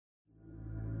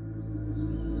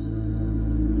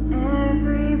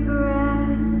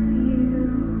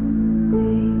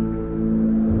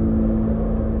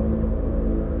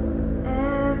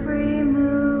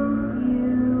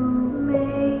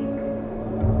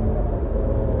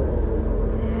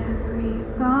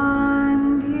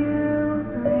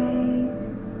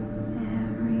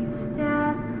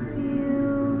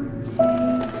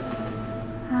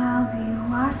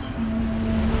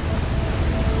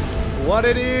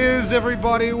Cheers,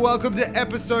 everybody. Welcome to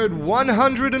episode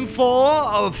 104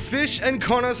 of Fish and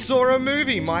Connor Saw a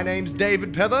Movie. My name's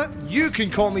David Pether. You can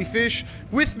call me Fish.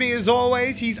 With me, as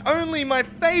always, he's only my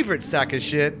favorite sack of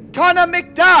shit. Connor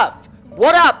McDuff!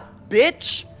 What up,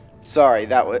 bitch? Sorry,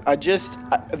 that was...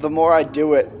 the more I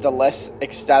do it, the less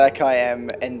ecstatic I am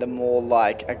and the more,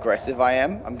 aggressive I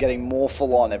am. I'm getting more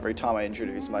full on every time I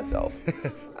introduce myself.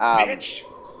 Bitch!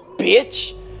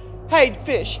 Bitch? Hey,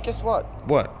 Fish, guess what?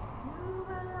 What?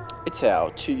 It's our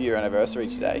 2-year anniversary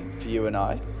today for you and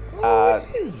I.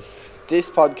 It is. This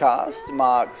podcast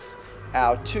marks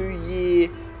our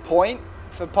 2-year point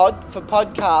for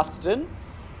podcasting.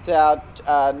 It's our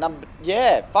number...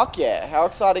 Yeah, fuck yeah. How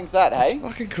exciting's that, hey?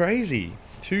 Fucking crazy.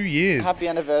 2 years. Happy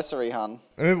anniversary, hun.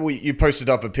 I remember you posted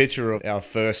up a picture of our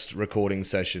first recording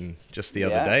session just the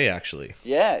other day, actually.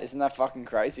 Yeah, isn't that fucking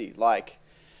crazy?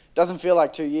 Doesn't feel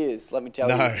like 2 years, let me tell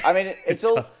you. I mean,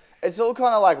 it's all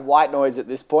kind of like white noise at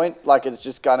this point. It's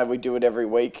just kind of, we do it every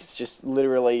week. It's just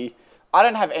literally, I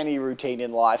don't have any routine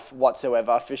in life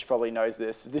whatsoever. Fish probably knows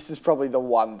this. This is probably the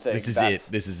one thing. This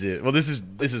is it. Well, this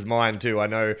is mine too. I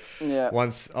know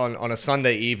once on a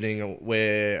Sunday evening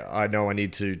where I know I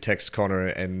need to text Connor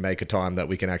and make a time that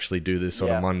we can actually do this on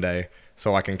a Monday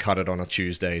so I can cut it on a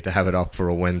Tuesday to have it up for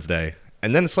a Wednesday.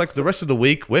 And then it's like the rest of the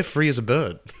week, we're free as a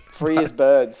bird. Free as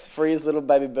birds. Free as little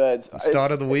baby birds.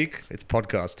 Start of the week, it's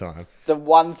podcast time. The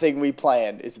one thing we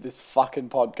plan is this fucking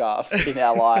podcast in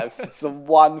our lives. It's the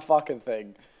one fucking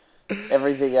thing.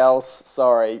 Everything else,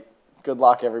 sorry. Good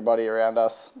luck, everybody around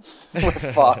us. We're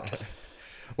fucked.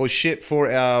 Well, shit, for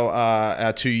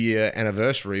our 2-year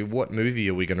anniversary, what movie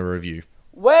are we going to review?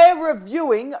 We're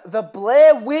reviewing The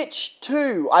Blair Witch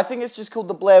 2. I think it's just called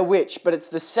The Blair Witch, but it's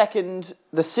the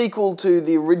sequel to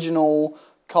the original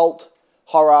cult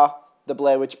horror, The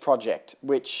Blair Witch Project,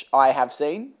 which I have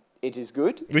seen. It is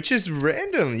good. Which is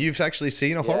random. You've actually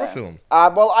seen a horror film.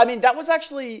 Well, I mean, that was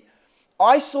actually...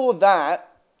 I saw that,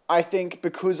 I think,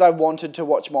 because I wanted to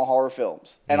watch more horror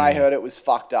films, and I heard it was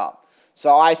fucked up.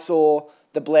 So I saw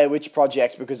The Blair Witch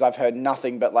Project because I've heard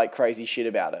nothing but, crazy shit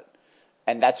about it.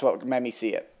 And that's what made me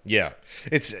see it. Yeah.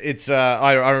 It's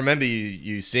I remember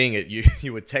you seeing it.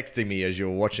 You were texting me as you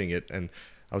were watching it, and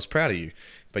I was proud of you.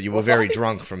 But you were very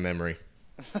drunk from memory.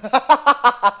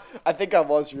 I think I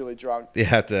was really drunk. You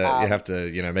have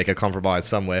to make a compromise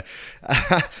somewhere.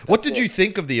 What did you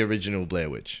think of the original Blair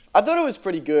Witch? I thought it was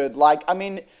pretty good.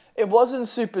 It wasn't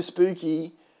super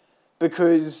spooky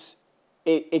because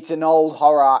it's an old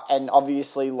horror, and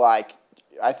obviously,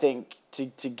 I think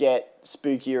to get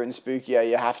spookier and spookier,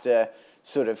 you have to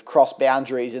sort of cross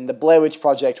boundaries, and the Blair Witch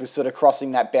Project was sort of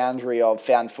crossing that boundary of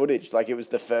found footage. It was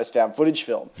the first found footage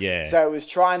film. Yeah. So it was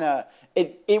trying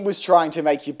to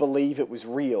make you believe it was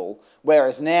real,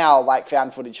 whereas now,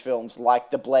 found footage films like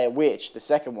The Blair Witch, the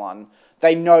second one,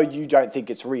 they know you don't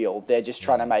think it's real. They're just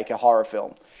trying to make a horror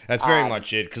film. That's very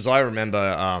much it, because I remember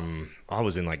I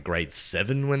was in grade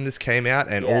 7 when this came out,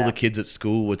 and all the kids at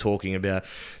school were talking about,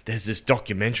 there's this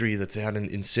documentary that's out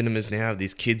in cinemas now of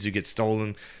these kids who get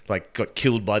stolen, got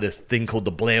killed by this thing called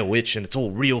the Blair Witch, and it's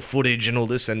all real footage and all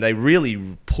this, and they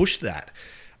really pushed that.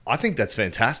 I think that's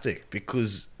fantastic,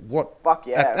 because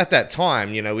at that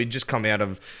time, we'd just come out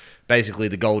of basically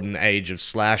the golden age of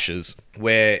slashers,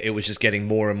 where it was just getting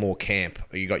more and more camp.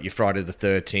 You got your Friday the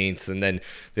 13th, and then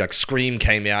Scream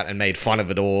came out and made fun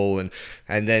of it all, and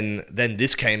then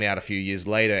this came out a few years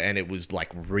later, and it was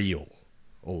real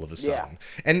all of a sudden.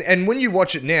 Yeah. And when you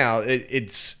watch it now,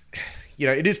 it's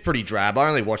it is pretty drab. I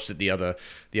only watched it the other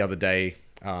day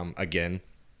again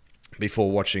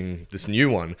before watching this new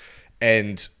one,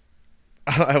 and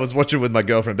I was watching with my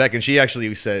girlfriend Beck, and she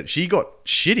actually said she got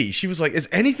shitty. She was like, "Is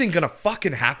anything gonna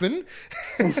fucking happen?"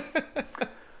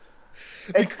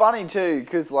 It's funny too,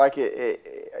 because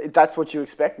that's what you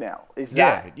expect now.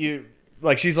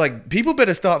 She's like, people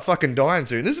better start fucking dying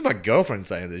soon. This is my girlfriend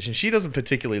saying this, and she doesn't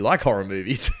particularly like horror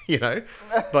movies,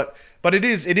 But it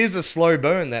is a slow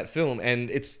burn, that film, and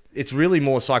it's really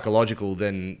more psychological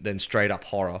than straight up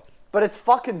horror. But it's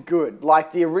fucking good.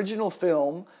 The original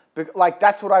film.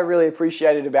 That's what I really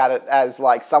appreciated about it as,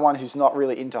 someone who's not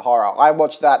really into horror. I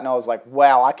watched that and I was like,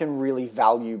 wow, I can really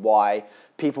value why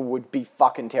people would be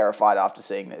fucking terrified after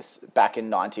seeing this back in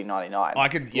 1999.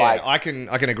 I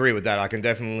can agree with that. I can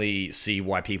definitely see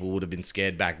why people would have been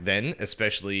scared back then,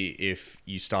 especially if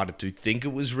you started to think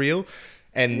it was real.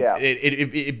 And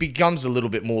it becomes a little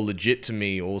bit more legit to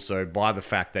me also by the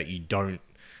fact that you don't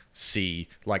see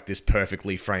this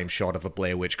perfectly framed shot of a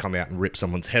Blair Witch come out and rip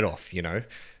someone's head off,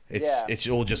 It's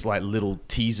all just like little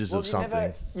teasers of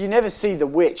something. You never see the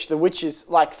witch. The witch is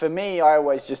like, for me, I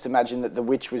always just imagined that the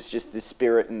witch was just the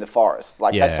spirit in the forest.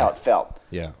 Like that's how it felt.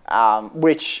 Yeah.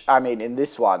 Which I mean, in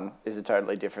this one is a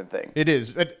totally different thing. It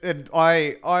is.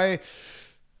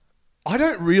 I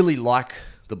don't really like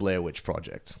the Blair Witch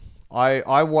Project.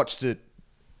 I watched it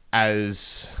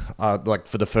as like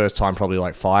for the first time probably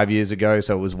like 5 years ago,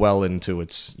 so it was well into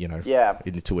its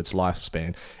into its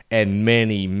lifespan, and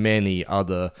many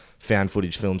other found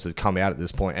footage films had come out at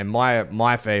this point, and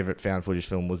my favorite found footage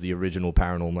film was the original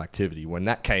Paranormal Activity. When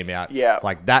that came out,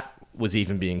 like that was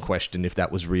even being questioned if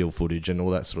that was real footage and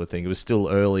all that sort of thing. It was still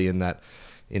early in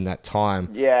that time.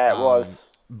 Yeah, it was.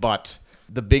 But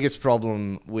the biggest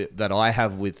problem that I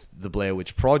have with the Blair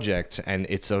Witch Project, and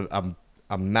it's a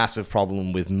massive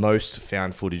problem with most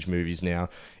found footage movies now,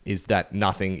 is that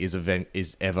nothing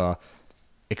is ever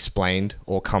explained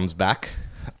or comes back.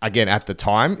 Again, at the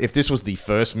time, if this was the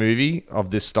first movie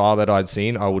of this style that I'd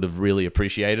seen, I would have really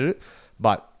appreciated it,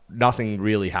 but nothing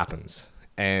really happens.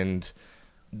 And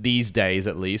these days,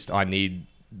 at least, I need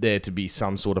there to be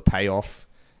some sort of payoff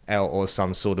or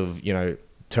some sort of,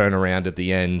 turnaround at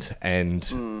the end,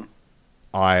 and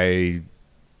I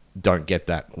don't get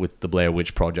that with the Blair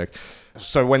Witch Project.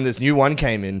 So when this new one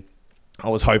came in, I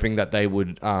was hoping that they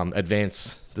would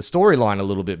advance the storyline a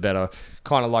little bit better,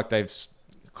 kind of like they've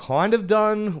kind of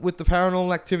done with the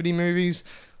Paranormal Activity movies.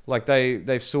 Like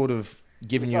they've sort of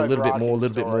given you a little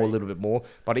bit more.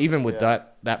 But even with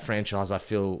that franchise, I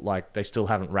feel like they still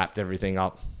haven't wrapped everything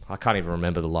up. I can't even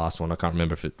remember the last one. I can't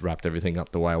remember if it wrapped everything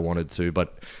up the way I wanted to.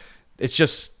 But it's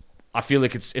just, I feel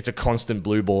like it's a constant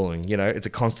blue balling. It's a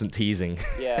constant teasing.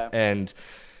 Yeah. And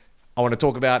I want to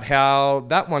talk about how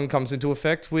that one comes into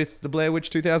effect with the Blair Witch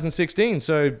 2016.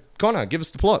 So, Connor, give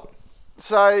us the plot.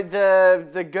 So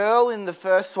the girl in the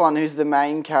first one, who's the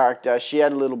main character, she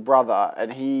had a little brother,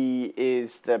 and he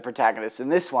is the protagonist in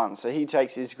this one. So he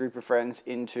takes his group of friends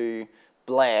into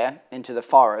the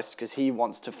forest, because he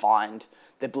wants to find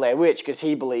the Blair Witch, because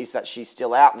he believes that she's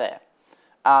still out there.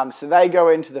 So they go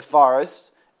into the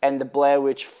forest, and the Blair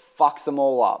Witch fucks them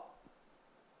all up.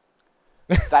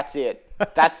 That's it.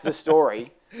 That's the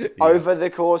story. Yeah. Over the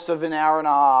course of an hour and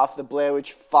a half, the Blair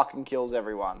Witch fucking kills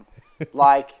everyone.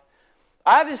 Like,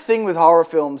 I have this thing with horror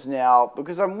films now,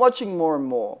 because I'm watching more and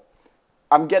more.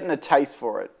 I'm getting a taste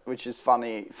for it, which is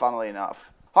funnily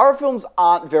enough. Horror films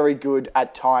aren't very good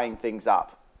at tying things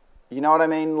up. You know what I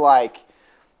mean? Like,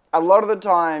 a lot of the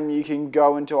time you can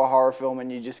go into a horror film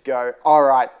and you just go, all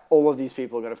right, all of these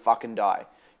people are going to fucking die.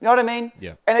 You know what I mean?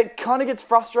 Yeah. And it kind of gets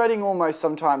frustrating almost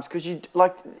sometimes, because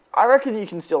I reckon you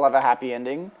can still have a happy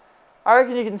ending. I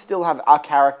reckon you can still have a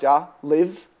character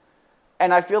live.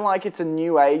 And I feel like it's a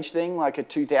new age thing, like a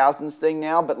 2000s thing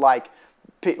now, but like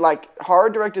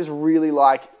horror directors really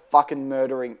like fucking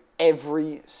murdering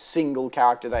every single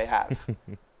character they have.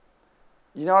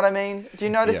 You know what I mean? Do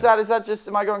you notice that? Is that just,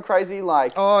 am I going crazy?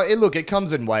 Look, it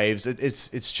comes in waves.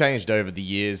 It's changed over the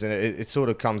years, and it sort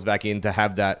of comes back in to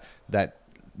have that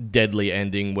deadly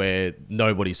ending where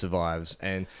nobody survives,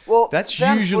 and that's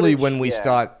usually when we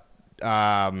start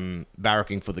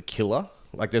barracking for the killer.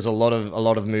 Like, there's a lot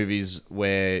of movies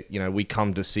where we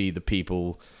come to see the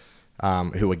people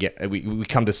we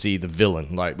come to see the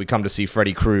villain. Like, we come to see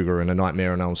Freddy Krueger in A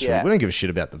Nightmare on Elm Street. We don't give a shit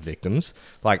about the victims.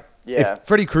 Like, if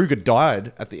Freddy Krueger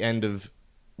died at the end of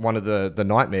one of the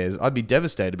nightmares, I'd be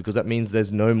devastated, because that means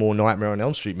there's no more Nightmare on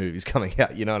Elm Street movies coming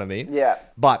out. You know what I mean? Yeah.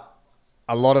 But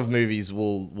a lot of movies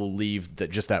will leave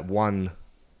that one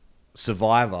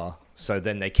survivor, so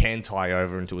then they can tie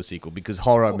over into a sequel, because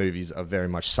horror movies are very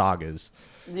much sagas.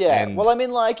 Yeah, well, I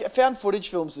mean, like, found footage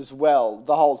films as well,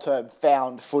 the whole term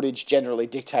found footage generally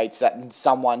dictates that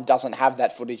someone doesn't have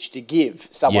that footage to give.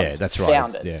 Someone's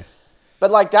found it. Yeah.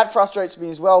 But, like, that frustrates me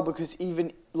as well, because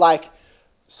even, like,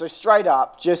 so straight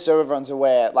up, just so everyone's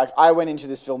aware, like, I went into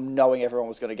this film knowing everyone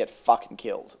was going to get fucking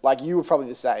killed. Like, you were probably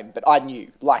the same, but I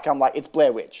knew. Like, I'm like, it's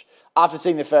Blair Witch. After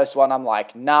seeing the first one, I'm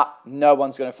like, nah, no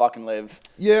one's going to fucking live.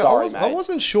 Yeah, sorry, mate. I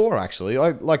wasn't sure, actually.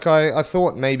 I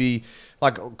thought maybe,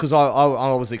 like, because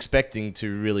I was expecting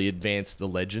to really advance the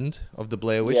legend of the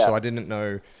Blair Witch, so I didn't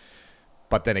know.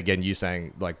 But then again, you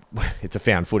saying, like, it's a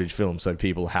found footage film, so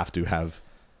people have to have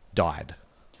died.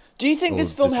 Do you think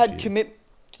this film had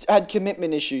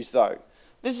commitment issues, though?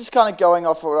 This is kind of going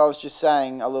off what I was just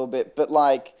saying a little bit, but,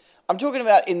 like, I'm talking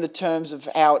about in the terms of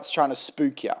how it's trying to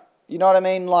spook you. You know what I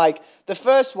mean? Like, the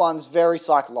first one's very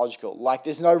psychological. Like,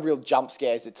 there's no real jump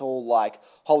scares. It's all like,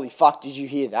 holy fuck, did you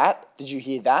hear that? Did you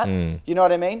hear that? You know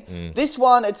what I mean? This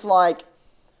one, it's like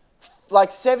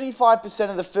 75%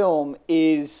 of the film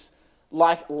is,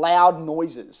 like, loud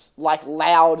noises. Like,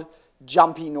 loud,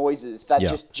 jumpy noises that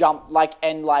just jump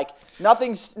nothing's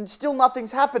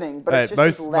happening, but it's just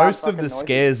these loud most of the noises.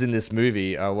 scares in this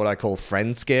movie are what I call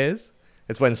friend scares.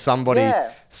 It's when somebody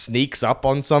sneaks up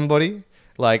on somebody,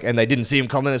 and they didn't see him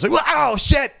coming. It's like, wow,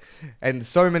 shit! And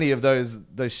so many of those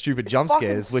stupid jump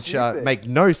scares, which make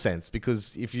no sense,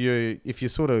 because if you're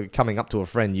sort of coming up to a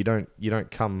friend, you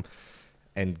don't come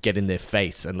and get in their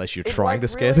face unless you're trying to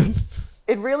scare them.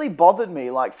 It really bothered me.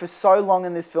 For so long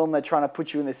in this film, they're trying to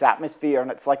put you in this atmosphere, and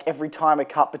it's like every time a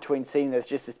cut between scene, there's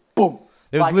just this boom.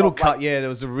 There was a little cut, there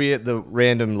was the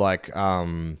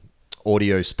random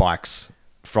audio spikes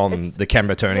from the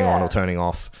camera turning on or turning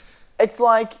off. It's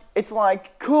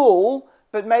like cool,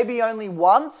 but maybe only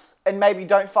once, and maybe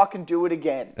don't fucking do it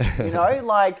again. You know,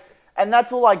 and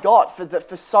that's all I got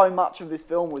for so much of this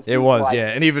film was.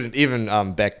 And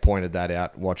even Beck pointed that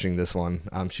out watching this one.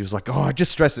 She was like, "Oh, I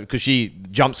just stressed it," because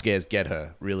jump scares get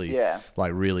her really,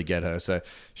 really get her. So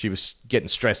she was getting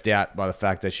stressed out by the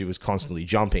fact that she was constantly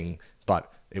jumping,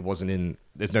 but it wasn't in.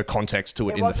 There's no context to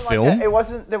it in the film. There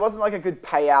wasn't a good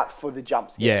payout for the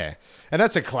jump scares. Yeah, and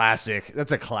that's a classic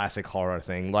horror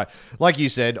thing. Like you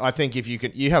said, I think if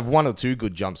you have one or two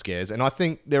good jump scares, and I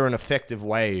think they're an effective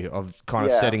way of kind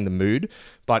of setting the mood.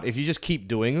 But if you just keep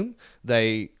doing them,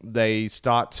 they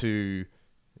start to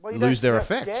lose their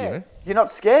effect. You know? You're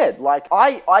not scared.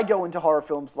 I go into horror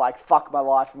films like, fuck my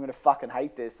life, I'm gonna fucking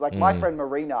hate this. My friend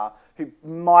Marina, who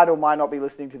might or might not be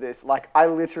listening to this, I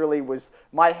literally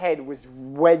my head was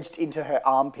wedged into her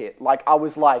armpit. I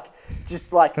was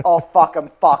oh fuck, I'm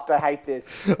fucked, I hate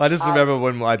this. I just remember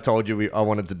when I told you I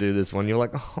wanted to do this one, you're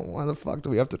like, oh, why the fuck do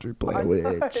we have to do Blair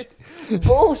Witch? It's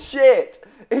bullshit.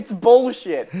 It's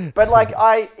bullshit. But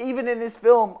even in this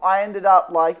film, I ended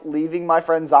up leaving my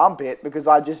friend's armpit because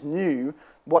I just knew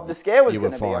what the scare was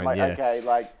going to be. I'm like,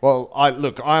 okay, Well,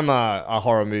 I'm a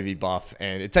horror movie buff,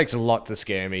 and it takes a lot to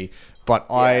scare me, but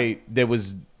there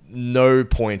was no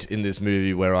point in this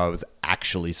movie where I was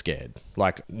actually scared.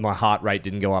 My heart rate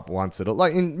didn't go up once at all.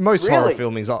 In most horror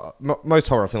films,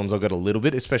 I've got a little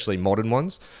bit, especially modern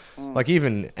ones.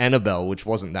 Even Annabelle, which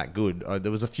wasn't that good.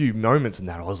 There was a few moments in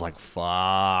that I was like,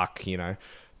 fuck, you know.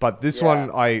 But this one,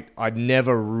 I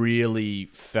never really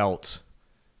felt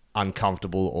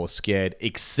uncomfortable or scared,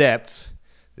 except,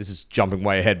 this is jumping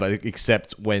way ahead, but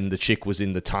except when the chick was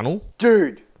in the tunnel.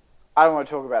 Dude, I don't want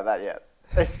to talk about that yet.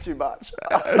 It's too much.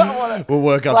 We'll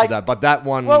work up to that. But that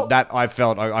one, I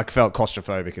felt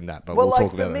claustrophobic in that. But we'll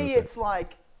talk about it. For me, it's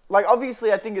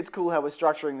obviously, I think it's cool how we're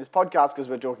structuring this podcast because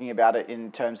we're talking about it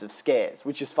in terms of scares,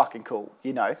 which is fucking cool,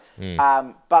 you know.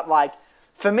 But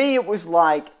for me, it was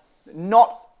not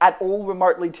at all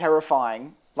remotely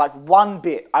terrifying. One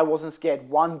bit, I wasn't scared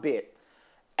one bit.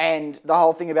 And the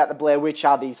whole thing about the Blair Witch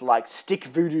are these stick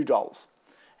voodoo dolls,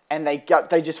 and they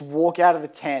just walk out of the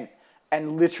tent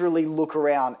and literally look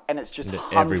around, and it's just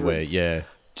hundreds. Everywhere, yeah.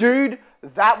 Dude,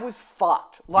 that was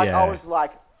fucked. I was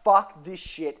like, fuck this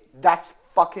shit. That's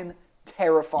fucking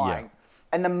terrifying. Yeah.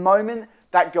 And the moment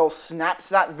that girl snaps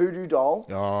that voodoo doll,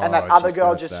 and that other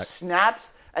girl just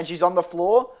snaps, and she's on the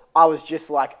floor, I was just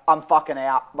like, I'm fucking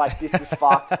out. This is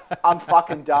fucked. I'm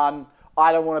fucking done.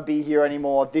 I don't want to be here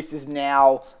anymore. This is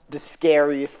now the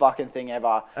scariest fucking thing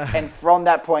ever. And from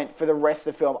that point, for the rest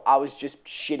of the film, I was just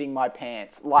shitting my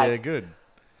pants. Good.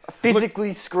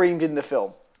 Physically screamed in the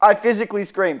film. I physically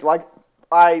screamed.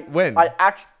 When?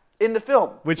 In the film.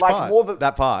 Which part?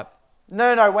 That part?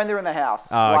 No, when they're in the house.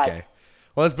 Oh, okay.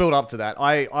 Well, let's build up to that.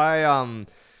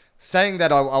 Saying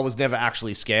that I was never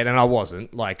actually scared, and I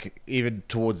wasn't. Even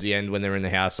towards the end when they're in the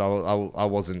house, I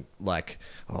wasn't like,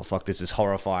 oh, fuck, this is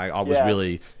horrifying. I was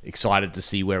really excited to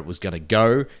see where it was going to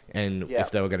go, and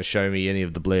if they were going to show me any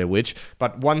of the Blair Witch.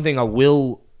 But one thing I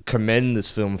will commend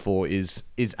this film for is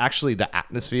actually the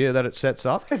atmosphere that it sets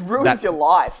up. It ruins your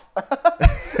life.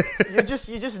 You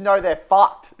just know they're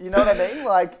fucked. You know what I mean?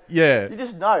 You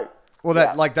just know. Well,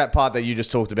 that part that you just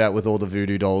talked about with all the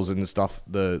voodoo dolls and stuff,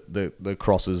 the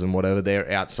crosses and whatever,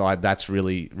 they're outside. That's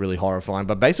really, really horrifying.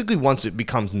 But basically, once it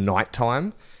becomes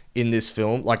nighttime in this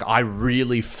film, I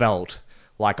really felt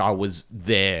like I was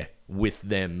there with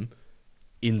them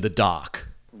in the dark.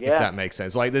 Yeah. If that makes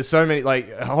sense. There's so many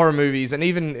horror movies, and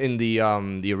even in the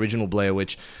original Blair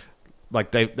Witch,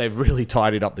 they've really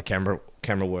tidied up the camera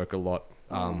work a lot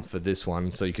for this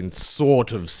one, so you can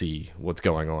sort of see what's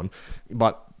going on,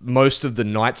 but most of the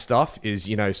night stuff is,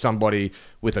 somebody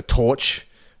with a torch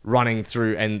running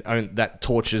through, and that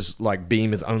torch's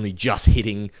beam is only just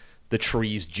hitting the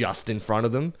trees just in front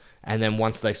of them. And then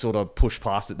once they sort of push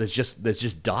past it, there's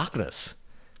just darkness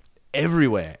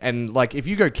everywhere. And if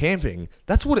you go camping,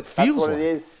 that's what it feels like. That's what it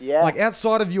is, yeah.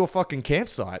 Outside of your fucking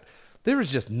campsite, There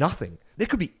is just nothing. There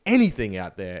could be anything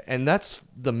out there, and that's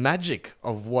the magic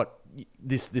of what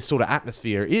this sort of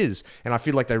atmosphere is. And I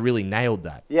feel like they really nailed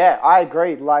that. Yeah, I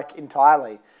agree, like,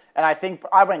 entirely. And I think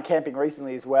I went camping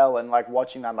recently as well, and like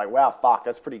watching that, I'm like, wow, fuck,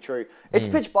 that's pretty true. It's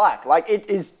pitch black. Like, it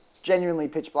is genuinely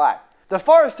pitch black. The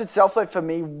forest itself, though, for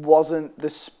me, wasn't the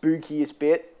spookiest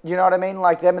bit. You know what I mean?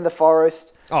 Like, them in the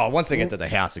forest. Oh, once they get to the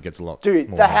house, it gets a lot. Dude,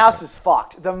 more the house haunted. is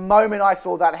fucked. The moment I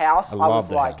saw that house, I love was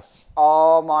the like, house.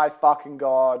 oh my fucking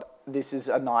God, this is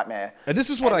a nightmare. And this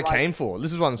is what I came for.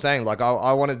 This is what I'm saying. Like,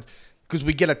 I wanted... Because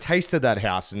we get a taste of that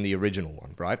house in the original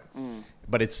one, right?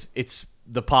 But it's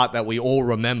the part that we all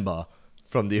remember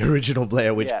from the original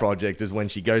Blair Witch Project is when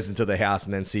she goes into the house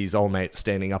and then sees old mate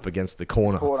standing up against the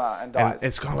corner. And dies. And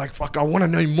it's kind of like, fuck, I want to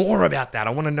know more about that.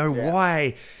 I want to know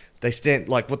why they stand,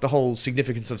 like, what the whole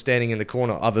significance of standing in the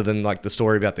corner, other than, like, the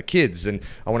story about the kids. And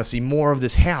I want to see more of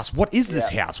this house. What is this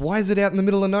house? Why is it out in the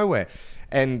middle of nowhere?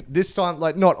 And this time,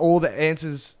 like, not all the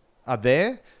answers are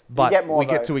there, but we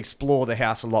get to explore the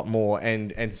house a lot more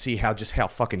and see how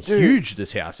fucking huge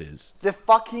this house is.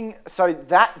 So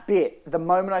that bit, the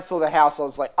moment I saw the house, I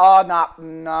was like, oh,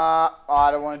 nah,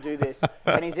 I don't want to do this.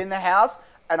 And he's in the house,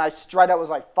 and I straight up was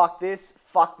like, fuck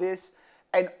this.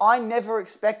 And I never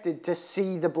expected to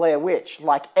see the Blair Witch,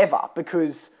 like, ever,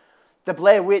 because the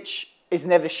Blair Witch is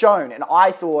never shown. And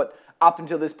I thought, up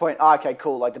until this point, okay,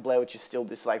 cool, like, the Blair Witch is still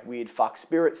this, like, weird fuck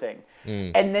spirit thing.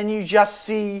 And then you just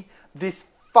see this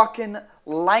fucking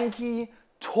lanky,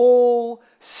 tall,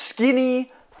 skinny,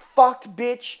 fucked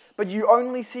bitch, but you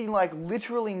only see, like,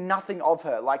 literally nothing of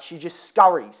her. Like, she just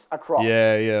scurries across.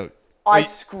 Yeah. I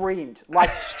screamed.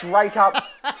 Like, straight up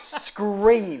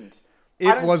screamed.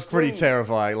 It was pretty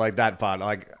terrifying, like, that part.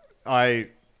 Like,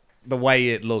 the way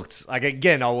it looked, like,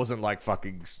 again, I wasn't, like,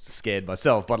 fucking scared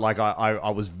myself, but, like, I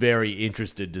was very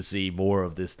interested to see more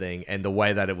of this thing, and the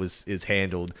way that it is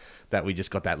handled, that we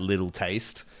just got that little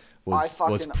taste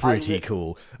was pretty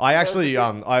cool. I actually,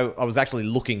 I was actually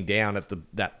looking down at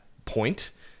that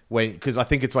point because I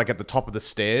think it's like at the top of the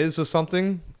stairs or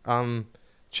something,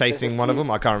 chasing one of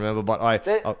them. I can't remember, but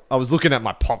I was looking at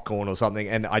my popcorn or something,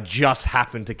 and I just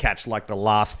happened to catch like the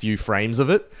last few frames of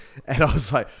it, and I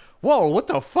was like, whoa, what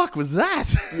the fuck was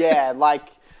that? Yeah, like,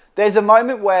 there's a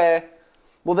moment where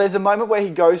he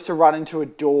goes to run into a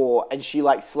door and she,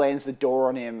 like, slams the door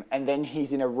on him, and then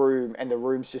he's in a room and the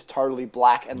room's just totally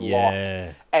black and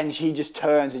locked. And he just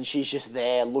turns and she's just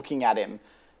there looking at him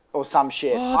or some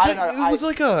shit. I don't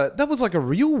know. That was like a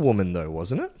real woman though,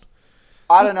 wasn't it?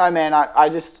 I don't know, man.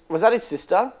 Was that his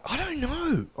sister? I don't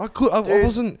know.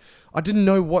 I didn't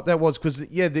know what that was because,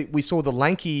 we saw the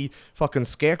lanky fucking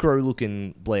scarecrow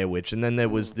looking Blair Witch, and then there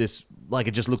was this, like,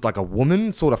 it just looked like a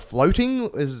woman sort of floating.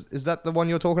 Is that the one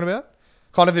you're talking about?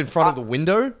 Kind of in front of the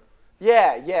window?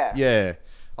 Yeah. Yeah.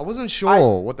 I wasn't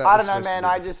sure what that was. I don't know, man.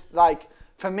 I just, like,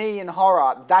 for me in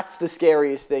horror, that's the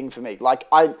scariest thing for me. Like,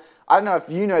 I don't know if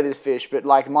you know this, Fish, but,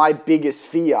 like, my biggest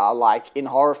fear, like, in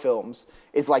horror films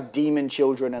is, like, demon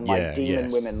children and, like,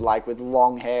 demon women, like, with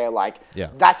long hair, like,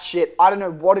 that shit. I don't know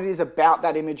what it is about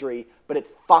that imagery, but it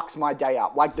fucks my day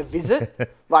up. Like, The Visit,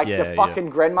 like, the fucking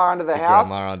grandma under the house.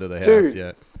 Grandma under the house,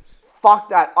 dude, fuck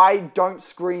that. I don't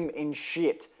scream in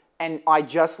shit. And I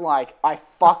just, like, I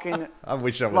fucking... I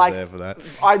wish I was there for that.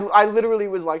 I literally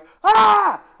was like,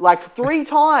 ah! Like, 3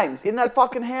 times in that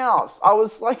fucking house. I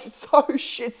was, like, so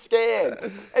shit scared.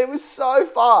 And it was so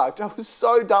fucked. I was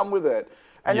so done with it.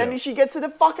 And then she gets in a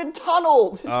fucking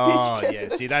tunnel. This bitch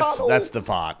gets in a tunnel. That's the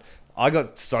part. I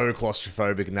got so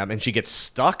claustrophobic in that, and she gets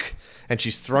stuck, and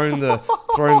she's thrown the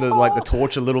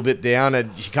torch a little bit down,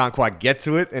 and she can't quite get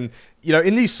to it. And you know,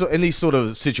 in these sort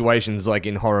of situations, like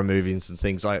in horror movies and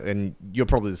things, and you're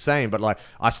probably the same, but like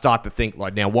I start to think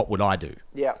like, now what would I do?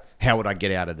 Yeah. How would I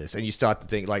get out of this? And you start to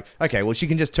think like, okay, well, she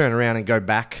can just turn around and go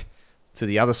back to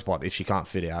the other spot if she can't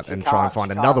fit out and try and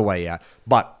find another way out.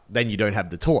 But then you don't have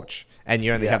the torch. And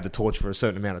you only have the torch for a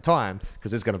certain amount of time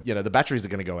because it's gonna, the batteries are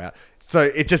gonna go out. So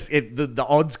the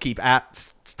odds keep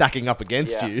stacking up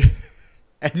against you,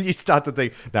 and you start to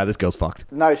think, no, this girl's fucked.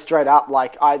 No, straight up,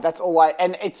 like that's all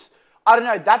and it's, I don't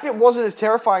know, that bit wasn't as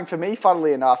terrifying for me,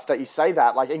 funnily enough, that you say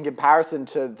that, like in comparison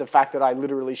to the fact that I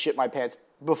literally shit my pants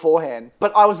beforehand.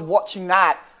 But I was watching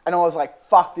that and I was like,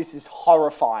 fuck, this is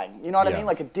horrifying. You know what I mean?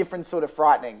 Like a different sort of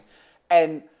frightening.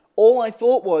 And all I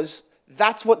thought was,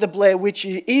 that's what the Blair Witch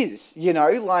is,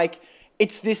 like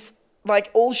it's this, like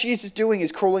all she's doing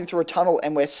is crawling through a tunnel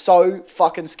and we're so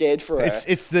fucking scared for her.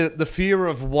 It's the fear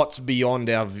of what's beyond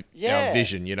our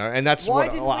vision, and that's what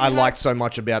I like so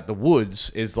much about The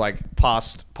Woods is like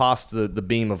past the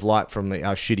beam of light from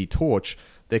our shitty torch,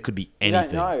 There could be You don't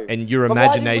anything, know. and your But why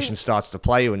did imagination we- starts to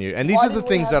play on you. And these why are the didn't we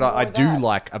things have that more I of do that?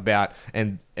 like about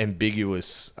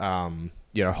ambiguous,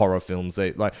 horror films.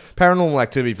 They like Paranormal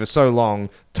Activity for so long.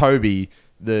 Toby,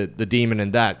 the demon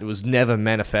in that, it was never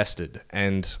manifested,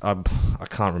 and I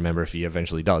can't remember if he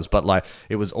eventually does, but like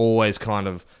it was always kind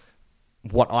of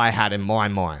what I had in my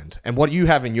mind, and what you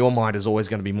have in your mind is always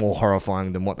going to be more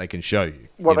horrifying than what they can show you.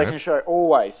 What you they know? can show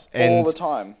always, all And the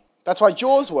time. That's why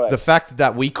Jaws worked. The fact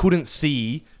that we couldn't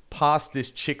see past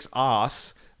this chick's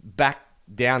ass back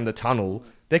down the tunnel,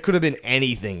 there could have been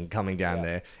anything coming down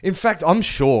there. In fact, I'm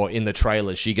sure in the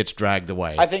trailer she gets dragged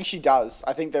away. I think she does.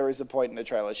 I think there is a point in the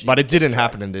trailer. But it gets didn't dragged.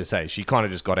 happen in this, hey. She kind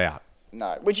of just got out.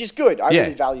 No, which is good. I Yeah.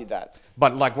 really valued that.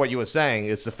 But like what you were saying,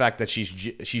 it's the fact that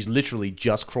she's literally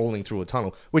just crawling through a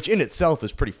tunnel, which in itself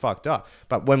is pretty fucked up.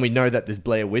 But when we know that there's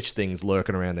Blair Witch things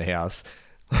lurking around the house,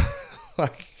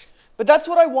 like... But that's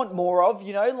what I want more of,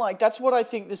 you know? Like, that's what I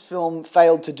think this film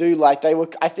failed to do. Like,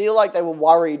 I feel like they were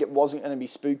worried it wasn't going to be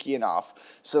spooky enough.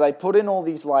 So they put in all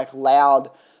these, like, loud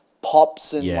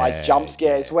pops and, like, jump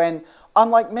scares when... I'm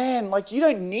like, man, like, you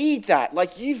don't need that.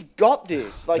 Like, you've got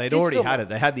this. Like, They'd this already film, had it.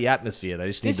 They had the atmosphere. They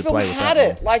just need This to film play with had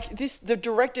that. it. Like, the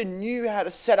director knew how to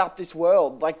set up this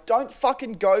world. Like, don't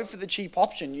fucking go for the cheap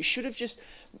option. You should have just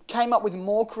came up with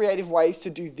more creative ways to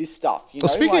do this stuff. You know?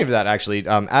 Well, speaking like, of that, actually,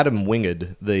 Adam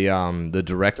Wingard, the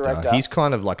director, he's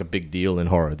kind of like a big deal in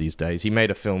horror these days. He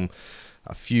made a film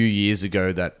a few years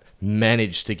ago that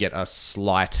managed to get a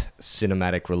slight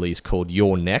cinematic release called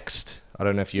You're Next. I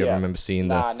don't know if you ever remember seeing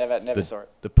never saw it.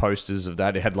 The posters of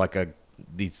that. It had like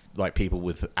these like people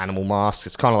with animal masks.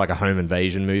 It's kind of like a home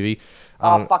invasion movie.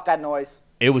 Oh, fuck that noise.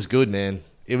 It was good, man.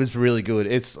 It was really good.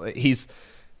 He's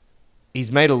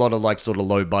made a lot of like sort of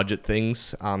low budget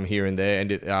things here and there,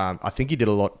 and I think he did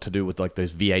a lot to do with like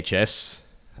those VHS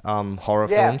horror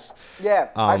films. Yeah,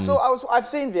 I've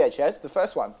seen VHS, the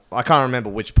first one. I can't remember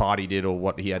which part he did or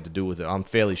what he had to do with it. I'm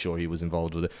fairly sure he was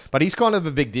involved with it, but he's kind of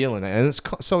a big deal in it, and it's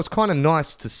kind of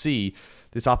nice to see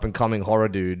this up and coming horror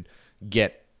dude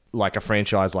get like a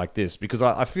franchise like this, because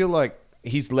I feel like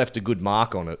he's left a good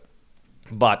mark on it.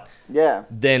 But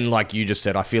then, like you just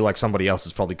said, I feel like somebody else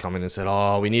has probably come in and said,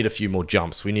 "Oh, we need a few more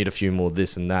jumps. We need a few more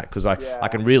this and that," because I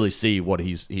can really see what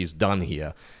he's done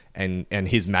here. And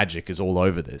his magic is all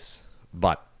over this,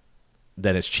 but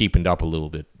then it's cheapened up a little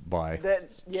bit by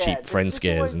cheap friend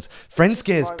scares. And friend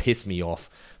scares piss me off.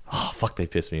 Oh fuck, they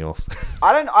piss me off.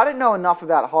 I don't know enough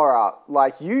about horror.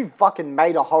 Like, you fucking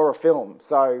made a horror film,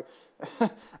 so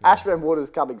Ashburn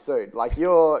Water's coming soon. Like,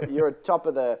 you're top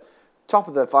of the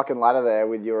fucking ladder there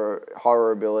with your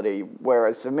horror ability.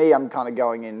 Whereas for me, I'm kind of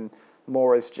going in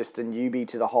more as just a newbie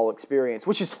to the whole experience,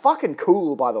 which is fucking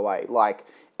cool, by the way. Like,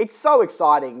 it's so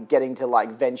exciting getting to like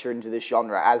venture into this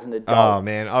genre as an adult. Oh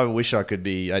man, I wish I could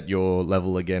be at your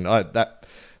level again.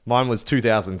 Mine was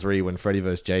 2003 when Freddy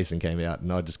vs. Jason came out,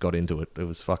 and I just got into it. It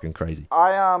was fucking crazy.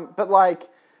 But like,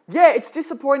 yeah, it's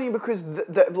disappointing because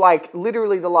like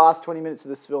literally the last 20 minutes of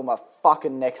this film are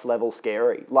fucking next level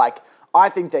scary. Like, I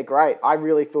think they're great. I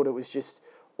really thought it was just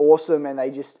awesome, and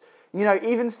they just, you know,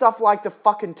 even stuff like the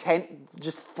fucking tent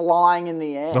just flying in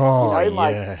the air. Oh, you know?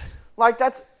 yeah. Like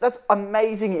that's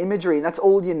amazing imagery, and that's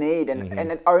all you need,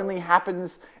 and it only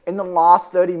happens in the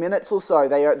last 30 minutes or so.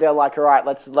 They're like, all right,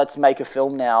 let's make a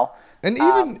film now.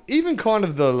 And even kind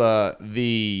of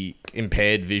the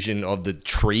impaired vision of the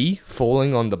tree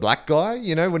falling on the black guy,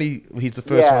 you know, when he's the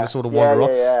first one to sort of wander off.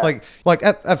 Yeah. Like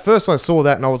at first I saw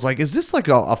that and I was like, is this like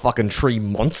a fucking tree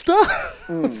monster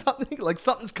or something? Like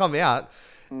something's come out.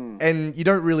 And you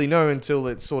don't really know until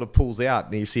it sort of pulls out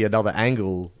and you see another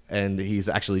angle and he's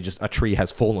actually just, a tree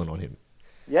has fallen on him.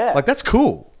 Yeah. Like, that's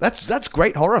cool. That's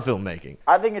great horror filmmaking.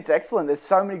 I think it's excellent. There's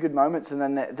so many good moments, and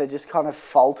then they're just kind of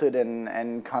faltered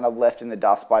and kind of left in the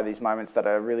dust by these moments that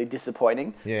are really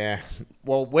disappointing. Yeah.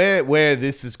 Well, where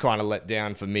this is kind of let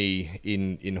down for me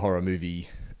in horror movie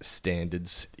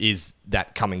standards is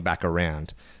that coming back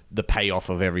around. The payoff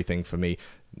of everything for me.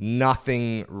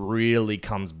 Nothing really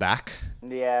comes back.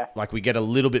 Yeah. Like, we get a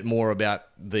little bit more about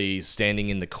the standing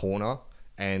in the corner,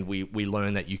 and we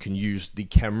learn that you can use the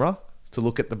camera to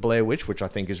look at the Blair Witch, which I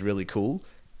think is really cool,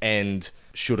 and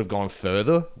should have gone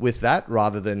further with that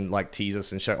rather than like tease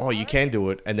us and show, oh, you can do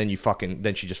it, and then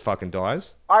then she just fucking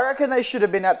dies. I reckon they should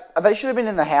have been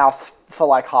in the house for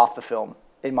like half the film.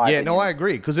 In my opinion. No, I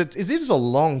agree, because it is a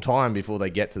long time before they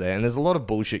get to there, and there's a lot of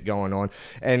bullshit going on,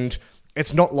 and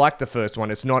it's not like the first one.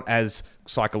 It's not as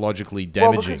psychologically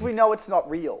damaging. Well, because we know it's not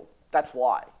real. That's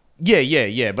why.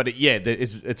 Yeah. But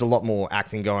it's a lot more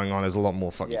acting going on. There's a lot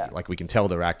more Yeah. like we can tell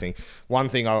they're acting. One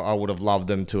thing I would have loved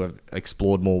them to have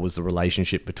explored more was the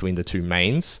relationship between the two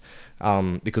mains.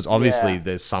 Because obviously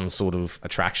there's some sort of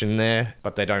attraction there,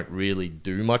 but they don't really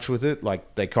do much with it.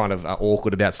 Like they kind of are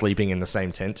awkward about sleeping in the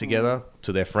same tent together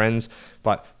to their friends.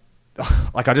 But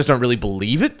like I just don't really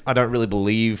believe it. I don't really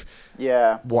believe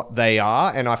what they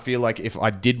are. And I feel like if I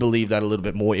did believe that a little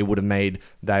bit more, it would have made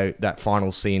that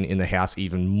final scene in the house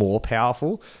even more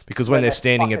powerful. Because when they're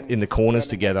standing in the corners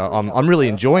together, I'm really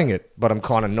enjoying it, but I'm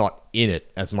kind of not in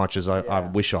it as much as I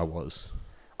wish I was.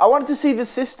 I wanted to see the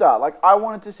sister. Like, I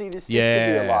wanted to see the sister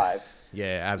be alive.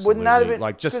 Yeah, absolutely. Wouldn't that have been...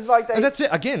 like just like and that's it.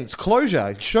 Again, it's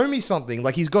closure. Show me something.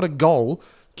 Like, he's got a goal.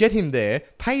 Get him there.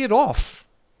 Pay it off.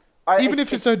 Even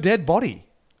if it's her dead body.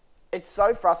 It's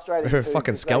so frustrating. Her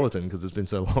fucking skeleton, because it's been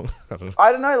so long.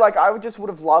 I don't know. Like, I would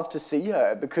have loved to see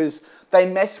her, because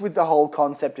they mess with the whole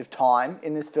concept of time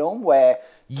in this film, where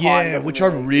which I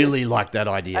really like that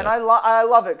idea. And I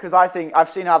love it, because I think I've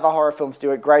seen other horror films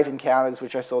do it. Grave Encounters,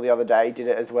 which I saw the other day, did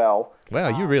it as well.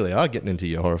 Wow, you really are getting into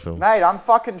your horror film. Mate, I'm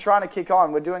fucking trying to kick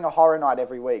on. We're doing a horror night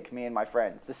every week, me and my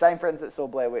friends. The same friends that saw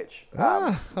Blair Witch.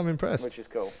 I'm impressed. Which is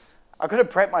cool. I could have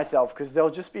prepped myself, because there'll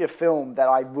just be a film that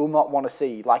I will not want to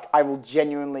see. Like, I will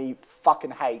genuinely fucking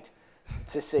hate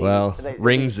to see. Well,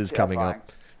 Rings is coming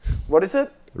up. What is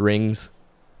it? Rings.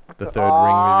 The third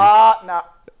Ring movie. No.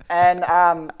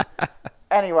 And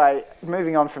anyway,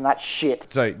 moving on from that shit.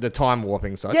 So the time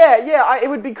warping side. Yeah. It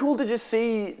would be cool to just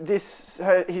see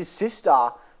his sister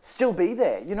still be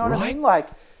there. You know what I mean? Like,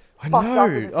 I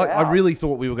know. I really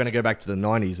thought we were going to go back to the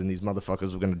 90s and these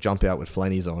motherfuckers were going to jump out with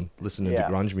flannies on, listening to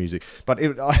grunge music. But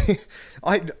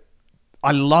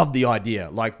I love the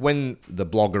idea. Like, when the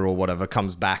blogger or whatever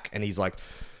comes back and he's like,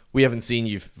 we haven't seen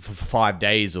you for 5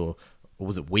 days or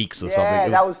was it weeks or something? Yeah,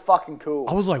 that was fucking cool.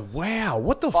 I was like, wow,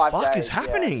 what the fuck is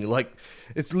happening? Like,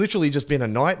 it's literally just been a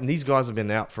night and these guys have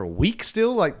been out for a week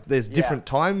still. Like, there's different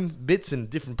time bits in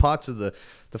different parts of the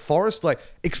forest. Like,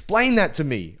 explain that to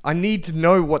me. I need to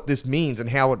know what this means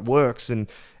and how it works. And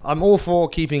I'm all for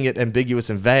keeping it ambiguous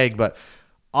and vague, but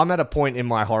I'm at a point in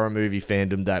my horror movie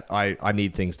fandom that I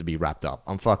need things to be wrapped up.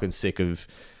 I'm fucking sick of,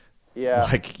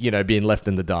 like, being left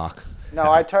in the dark.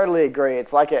 No, I totally agree.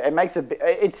 It's like, it makes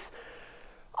it's...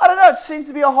 I don't know, it seems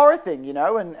to be a horror thing,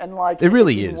 and like... It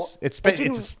really is. It's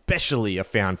especially a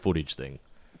found footage thing.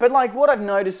 But like, what I've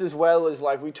noticed as well is,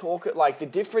 like, we talk, like, the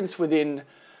difference within...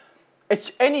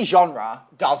 It's any genre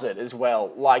does it as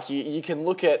well. Like, you can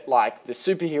look at, like, the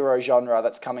superhero genre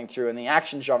that's coming through and the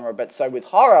action genre, but so with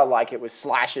horror, like, it was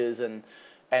slashes and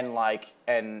like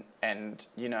this,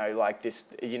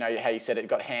 how you said it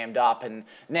got hammed up, and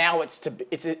now it's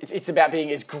about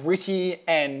being as gritty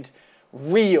and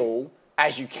real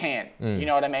as you can. You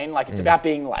know what I mean? Like, it's about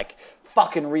being, like,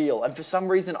 fucking real. And for some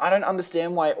reason, I don't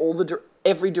understand why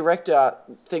every director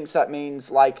thinks that means,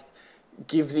 like,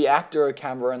 give the actor a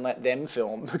camera and let them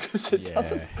film, because it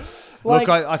doesn't... Like,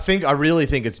 look, I really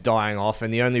think it's dying off,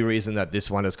 and the only reason that this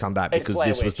one has come back because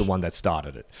this was the one that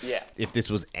started it. Yeah. If this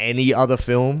was any other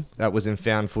film that was in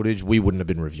found footage, we wouldn't have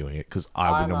been reviewing it because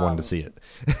I wouldn't have wanted to see it.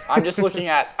 I'm just looking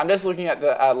at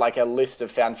the like a list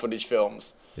of found footage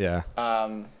films. Yeah.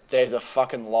 There's a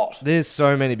fucking lot. There's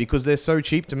so many because they're so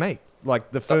cheap to make.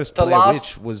 Like, the first Blair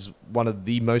Witch was one of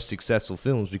the most successful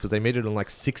films because they made it on like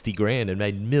 60 grand and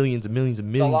made millions and millions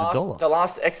and millions of dollars. The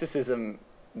Last Exorcism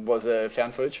was a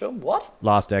found footage film? What?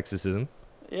 Last Exorcism.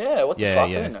 Yeah, what the fuck? I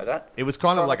didn't know that. It was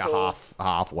kind of like a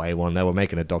halfway one. They were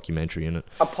making a documentary in it.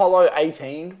 Apollo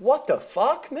 18. What the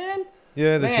fuck, man?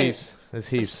 Yeah, there's heaps. There's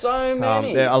heaps. So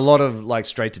many. There are a lot of like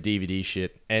straight to DVD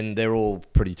shit, and they're all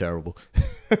pretty terrible.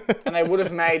 And they would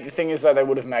have made, the thing is though, they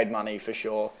would have made money for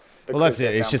sure. Well, that's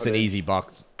it. It's just an easy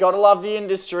buck. Gotta love the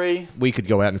industry. We could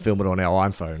go out and film it on our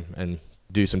iPhone and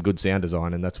do some good sound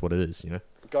design, and that's what it is,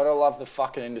 Gotta love the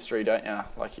fucking industry, don't you?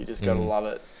 Like, you just gotta love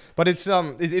it. But it's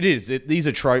it is. These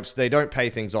are tropes. They don't pay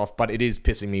things off, but it is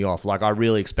pissing me off. Like, I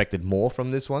really expected more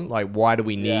from this one. Like, why do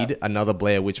we need another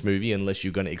Blair Witch movie unless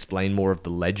you're going to explain more of the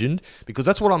legend? Because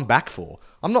that's what I'm back for.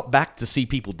 I'm not back to see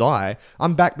people die.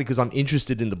 I'm back because I'm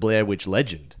interested in the Blair Witch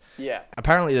legend. Yeah.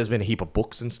 Apparently, there's been a heap of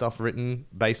books and stuff written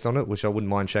based on it, which I wouldn't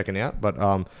mind checking out. But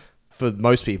for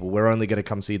most people, we're only going to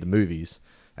come see the movies.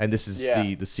 And this is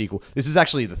the sequel. This is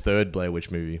actually the third Blair Witch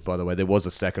movie, by the way. There was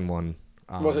a second one.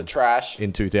 Was it trash?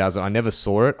 In 2000. I never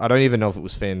saw it. I don't even know if it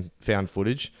was found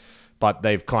footage. But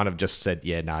they've kind of just said,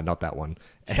 yeah, nah, not that one.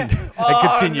 And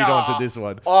continued on to this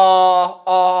one. Nah.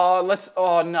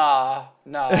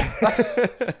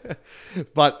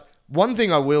 But One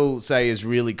thing I will say is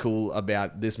really cool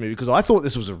about this movie, because I thought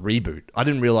this was a reboot. I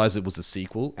didn't realize it was a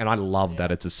sequel, and I love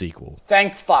that it's a sequel.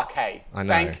 Thank fuck, hey. I know.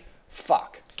 Thank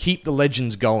fuck. Keep the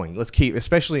legends going. Let's keep,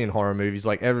 especially in horror movies.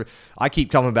 Like I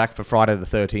keep coming back for Friday the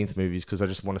 13th movies because I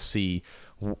just want to see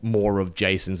more of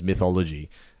Jason's mythology,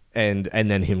 and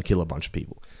then him kill a bunch of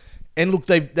people. And look,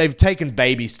 they've taken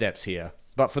baby steps here,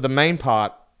 but for the main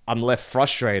part, I'm left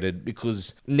frustrated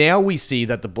because now we see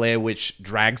that the Blair Witch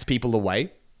drags people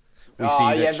away.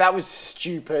 That was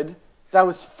stupid. That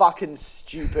was fucking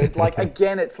stupid. Like,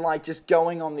 again, it's like just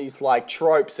going on these like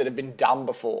tropes that have been done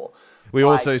before. We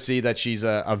also see that she's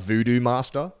a voodoo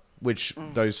master, which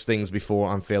those things before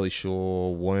I'm fairly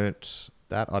sure weren't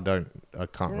that. I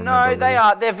can't remember. No, they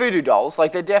are. They're voodoo dolls.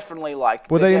 Like, they're definitely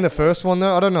like... Were they in the first one,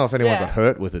 though? I don't know if anyone got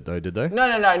hurt with it, though, did they?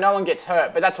 No one gets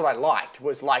hurt. But that's what I liked,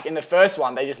 was like, in the first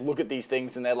one, they just look at these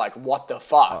things and they're like, what the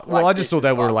fuck? Well, I just thought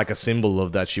they were like a symbol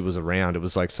of that she was around. It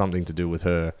was like something to do with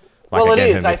her. Like, well, again,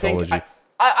 it is. her I think... mythology.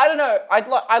 I don't know.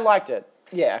 I liked it.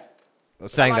 Yeah.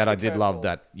 Saying that, I did love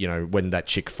that, when that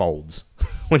chick folds.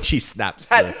 When she snaps.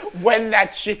 When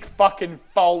that chick fucking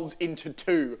folds into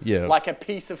two. Yeah. Like a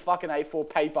piece of fucking A4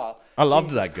 paper. I loved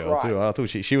that girl, too. I thought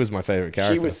she was my favorite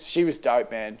character. She was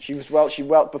dope, man. She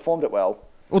performed it well.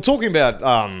 Well, talking about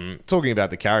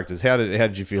the characters, how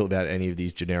did you feel about any of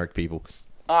these generic people?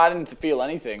 I didn't feel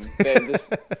anything. They're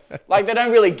just, like, they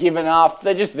don't really give enough.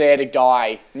 They're just there to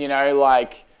die.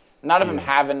 Like... None of them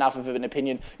have enough of an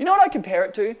opinion. You know what I compare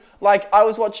it to? Like, I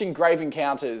was watching Grave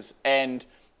Encounters, and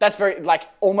that's very, like,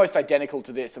 almost identical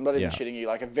to this. I'm not even shitting you.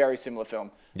 Like, a very similar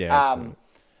film. Yeah.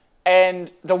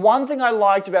 And the one thing I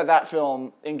liked about that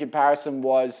film, in comparison,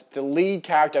 was the lead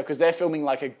character, because they're filming,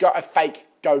 like, a fake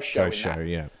ghost show in that.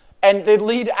 Yeah. And the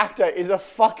lead actor is a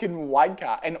fucking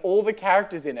wanker, and all the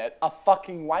characters in it are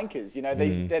fucking wankers.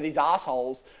 They're these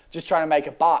assholes just trying to make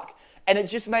a buck. And it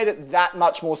just made it that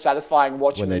much more satisfying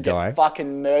watching them get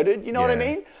fucking murdered. You know what I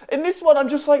mean? In this one, I'm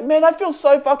just like, man, I feel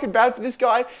so fucking bad for this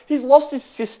guy. He's lost his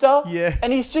sister. Yeah.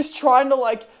 And he's just trying to,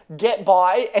 like, get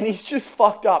by. And he's just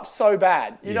fucked up so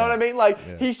bad. You know what I mean?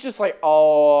 Like, he's just like,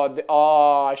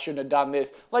 I shouldn't have done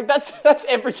this. Like, that's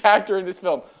every character in this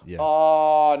film. Yeah.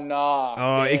 Oh, nah.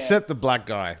 Oh, except the black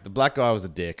guy. The black guy was a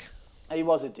dick. He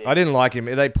was a dick. I didn't like him.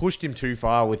 They pushed him too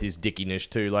far with his dickiness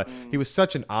too. Like he was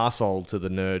such an arsehole to the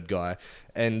nerd guy,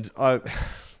 and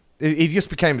he just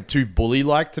became too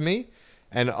bully-like to me.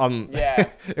 And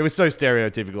it was so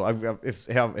stereotypical. It's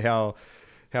how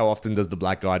often does the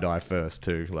black guy die first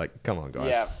too? Like, come on, guys.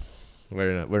 Yeah.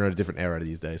 We're in a different era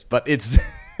these days. But it's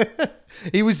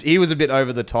he was a bit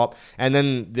over the top, and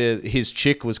then his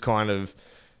chick was kind of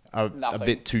a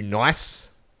bit too nice.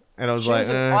 And I was like,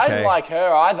 okay. I didn't like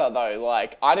her either, though.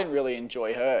 Like, I didn't really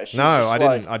enjoy her.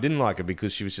 I didn't like her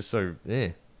because she was just so,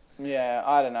 Yeah,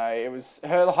 I don't know. It was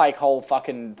her, like, whole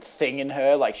fucking thing in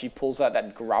her. Like, she pulls out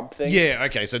that grub thing. Yeah,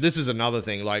 okay. So this is another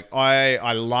thing. Like,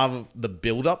 I love the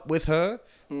build-up with her.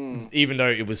 Even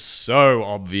though it was so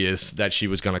obvious that she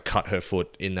was going to cut her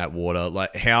foot in that water.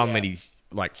 Like, how many,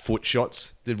 like, foot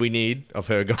shots did we need of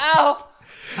her going? Ow!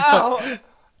 Ow!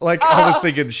 Like, I was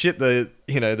thinking, shit, the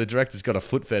director's got a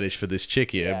foot fetish for this chick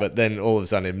here, but then all of a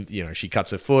sudden, she cuts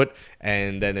her foot,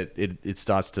 and then it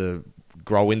starts to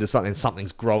grow into something,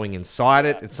 something's growing inside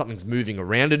it, and something's moving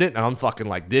around in it, and I'm fucking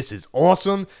like, this is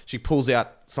awesome. She pulls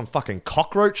out some fucking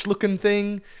cockroach-looking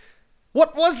thing.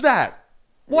 What was that?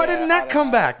 Why didn't that come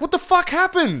back? What the fuck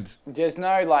happened? There's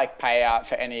no, like, payout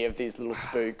for any of these little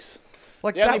spooks.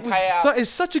 Like, it's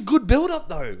such a good build-up,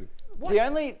 though. What?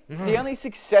 The only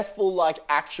successful, like,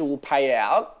 actual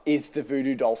payout is the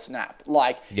voodoo doll snap.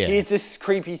 Like, here's this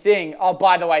creepy thing. Oh,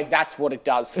 by the way, that's what it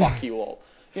does. Fuck you all.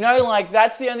 Like,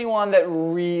 that's the only one that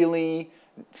really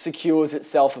secures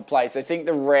itself a place. I think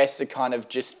the rest are kind of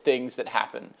just things that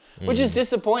happen, which is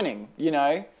disappointing,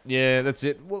 Yeah, that's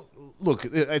it. Well, look,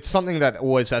 it's something that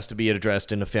always has to be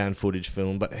addressed in a found footage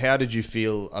film, but how did you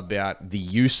feel about the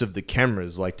use of the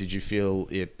cameras? Like, did you feel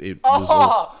it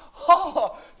was...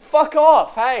 Fuck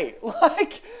off, hey.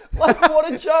 Like, what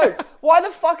a joke. Why the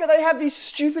fuck do they have these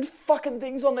stupid fucking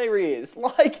things on their ears?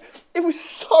 Like, it was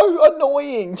so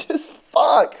annoying. Just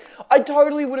fuck. I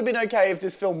totally would have been okay if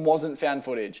this film wasn't found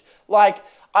footage. Like,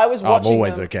 I was watching I'm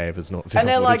always okay if it's not found footage. And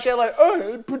they're like,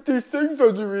 oh, put these things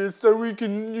on your ears so we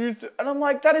can use it. And I'm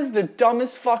like, that is the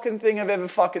dumbest fucking thing I've ever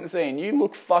fucking seen. You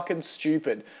look fucking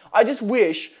stupid. I just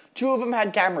wish... 2 of them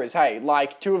had cameras, hey.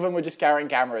 Like, 2 of them were just carrying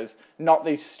cameras, not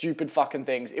these stupid fucking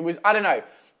things. It was, I don't know,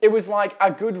 it was like a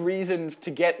good reason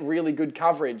to get really good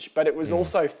coverage, but it was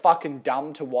also fucking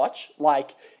dumb to watch.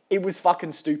 Like, it was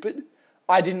fucking stupid.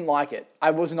 I didn't like it.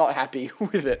 I was not happy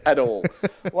with it at all.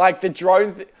 Like the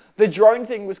drone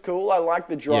thing was cool. I liked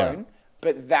the drone,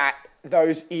 but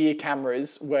those ear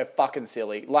cameras were fucking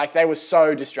silly. Like they were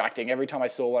so distracting. Every time I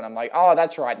saw one, I'm like, oh,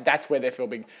 that's right. That's where they're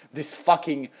filming this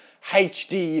fucking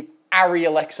HD Arri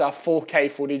Alexa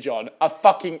 4K footage on a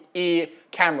fucking ear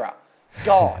camera.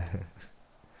 God.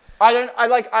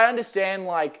 I understand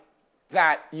like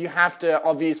that you have to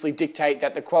obviously dictate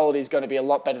that the quality is going to be a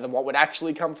lot better than what would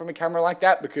actually come from a camera like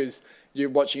that because you're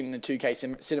watching in a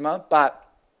 2K cinema. But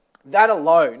that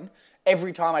alone,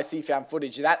 every time I see found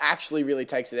footage, that actually really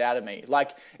takes it out of me.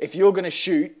 Like if you're going to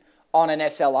shoot on an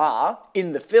SLR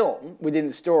in the film, within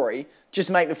the story, just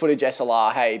make the footage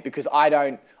SLR, hey, because I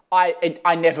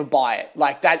never buy it.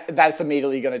 Like that's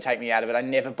immediately going to take me out of it. I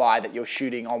never buy that you're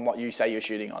shooting on what you say you're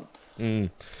shooting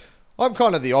on. I'm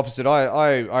kind of the opposite.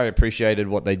 I appreciated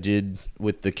what they did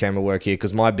with the camera work here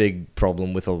because my big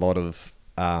problem with a lot of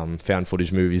found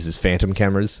footage movies is phantom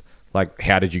cameras. Like,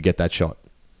 how did you get that shot?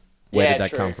 Where did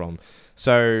that come from?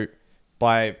 So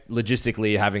by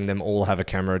logistically having them all have a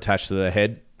camera attached to their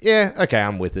head, yeah, okay,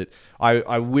 I'm with it.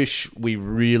 I wish we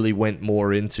really went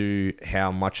more into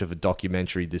how much of a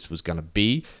documentary this was going to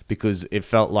be because it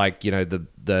felt like, you know,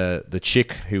 the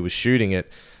chick who was shooting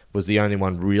it was the only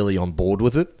one really on board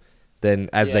with it.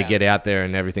 Then as they get out there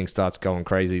and everything starts going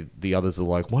crazy, the others are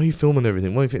like, why are you filming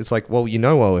everything? It's like, well, you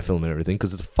know why we're filming everything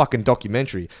because it's a fucking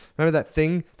documentary. Remember that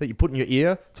thing that you put in your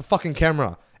ear? It's a fucking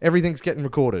camera. Everything's getting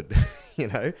recorded, you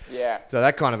know? Yeah. So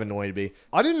that kind of annoyed me.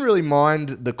 I didn't really mind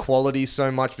the quality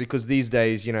so much because these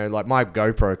days, you know, like my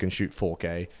GoPro can shoot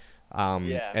 4K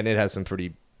and it has some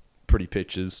pretty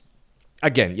pictures.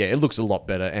 Again, yeah, it looks a lot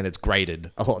better and it's graded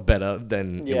a lot better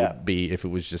than it would be if it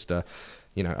was just a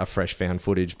fresh found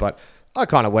footage. But I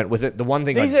kind of went with it. The one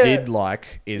thing did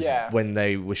like is when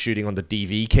they were shooting on the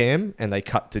DV cam and they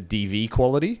cut to DV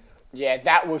quality. Yeah,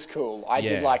 that was cool. I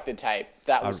did like the tape.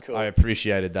 That was cool. I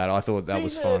appreciated that. I thought that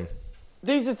was fun.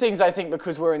 These are things I think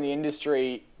because we're in the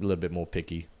industry... A little bit more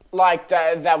picky. Like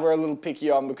that we're a little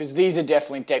picky on because these are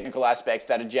definitely technical aspects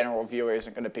that a general viewer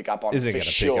isn't going to pick up on for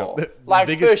sure.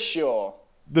 For sure.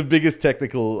 The biggest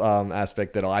technical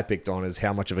aspect that I picked on is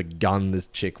how much of a gun this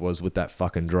chick was with that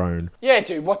fucking drone. Yeah,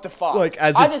 dude, what the fuck? Like,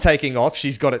 as it's taking off,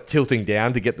 she's got it tilting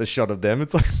down to get the shot of them.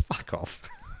 It's like, fuck off.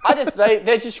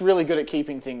 They're just really good at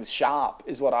keeping things sharp,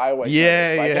 is what I always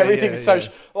notice. Like, everything's so...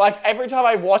 Like, every time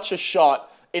I watch a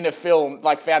shot in a film,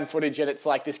 like, found footage, and it's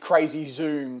like this crazy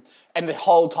zoom, and the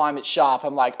whole time it's sharp,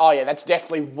 I'm like, oh yeah, that's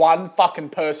definitely one fucking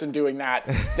person doing that.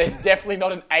 There's definitely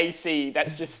not an AC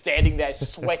that's just standing there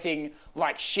sweating,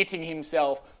 like shitting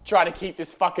himself, trying to keep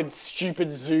this fucking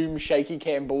stupid zoom shaky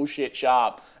cam bullshit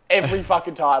sharp. Every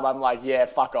fucking time I'm like, yeah,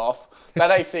 fuck off.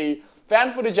 That AC...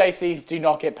 Found footage ACs do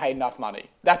not get paid enough money.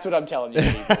 That's what I'm telling you,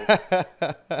 people.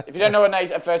 If you don't know what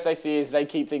a first AC is, they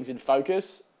keep things in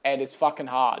focus, and it's fucking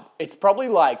hard. It's probably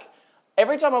like,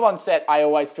 every time I'm on set, I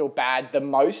always feel bad the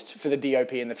most for the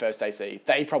DOP in the first AC.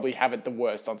 They probably have it the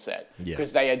worst on set,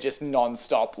 because they are just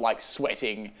non-stop, like,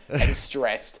 sweating and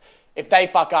stressed. If they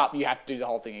fuck up, you have to do the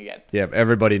whole thing again. Yeah,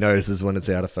 everybody notices when it's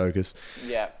out of focus.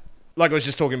 Yeah. Like I was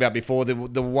just talking about before, there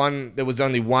was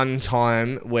only one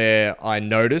time where I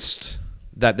noticed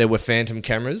that there were phantom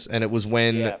cameras, and it was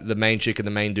when the main chick and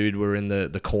the main dude were in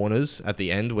the corners at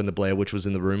the end when the Blair Witch was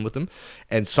in the room with them,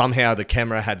 and somehow the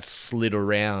camera had slid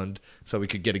around so we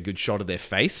could get a good shot of their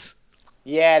face.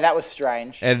 Yeah, that was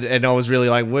strange. And I was really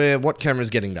like, what camera's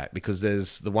getting that? Because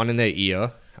there's the one in their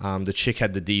ear. The chick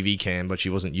had the DV cam, but she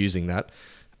wasn't using that.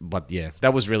 But yeah,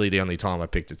 that was really the only time I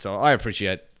picked it. So I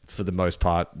appreciate, for the most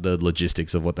part, the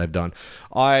logistics of what they've done.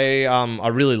 I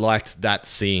really liked that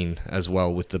scene as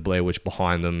well with the Blair Witch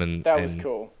behind them and that was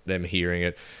cool. Them hearing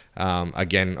it.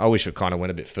 Again, I wish it kind of went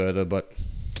a bit further, but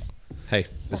hey,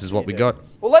 this is what we got.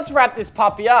 Well, let's wrap this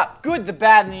puppy up. Good, the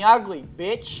bad, and the ugly,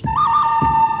 bitch.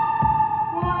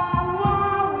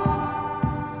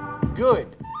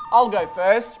 Good. I'll go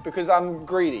first because I'm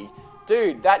greedy.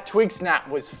 Dude, that twig snap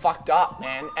was fucked up,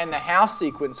 man, and the house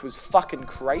sequence was fucking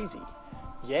crazy.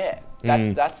 Yeah,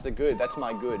 that's the good. That's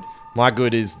my good. My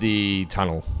good is the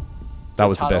tunnel. That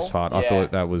was the best part. I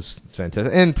thought that was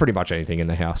fantastic. And pretty much anything in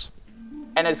the house.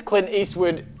 And as Clint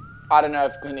Eastwood, I don't know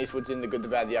if Clint Eastwood's in the good, the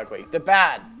bad, the ugly. The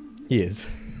bad. He is.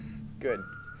 Good.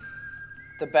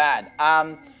 The bad.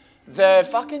 The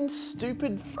fucking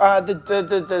stupid,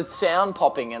 the sound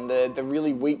popping and the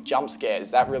really weak jump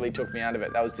scares, that really took me out of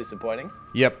it. That was disappointing.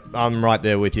 Yep, I'm right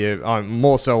there with you. I'm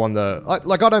more so on I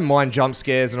don't mind jump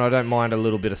scares and I don't mind a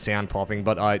little bit of sound popping,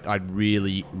 but I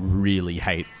really, really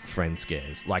hate friend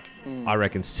scares. Like, I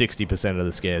reckon 60% of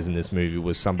the scares in this movie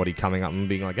was somebody coming up and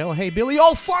being like, oh, hey, Billy,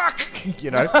 oh, fuck!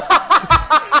 You know?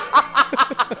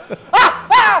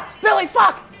 Billy,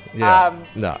 fuck. Yeah.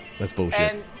 No, that's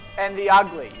bullshit. And The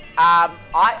Ugly.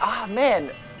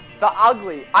 Man, The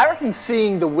Ugly. I reckon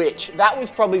seeing The Witch, that was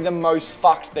probably the most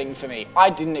fucked thing for me. I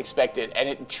didn't expect it, and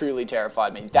it truly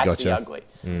terrified me. That's Gotcha. The Ugly.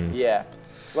 Yeah.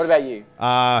 What about you?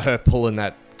 Her pulling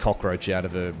that cockroach out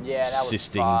of her Yeah, that was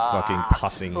cysting, fucking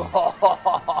pussing.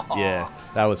 Yeah,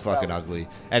 that was fucking ugly.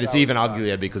 And it's even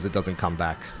uglier because it doesn't come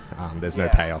back. There's no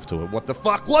payoff to it. What the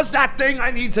fuck was that thing?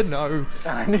 I need to know.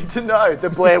 I need to know. The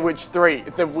Blair Witch 3.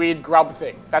 The weird grub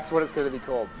thing. That's what it's going to be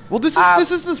called. Well, this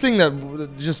is the thing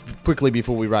that, just quickly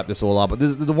before we wrap this all up, but this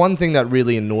is the one thing that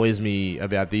really annoys me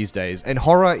about these days, and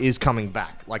horror is coming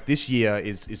back. Like, this year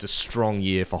is a strong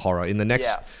year for horror. In the next,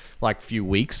 few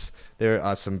weeks, there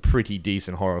are some pretty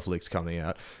decent horror flicks coming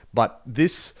out. But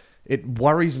it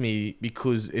worries me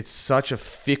because it's such a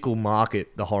fickle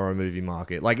market, the horror movie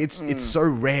market. Like, it's so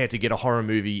rare to get a horror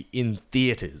movie in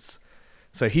theaters.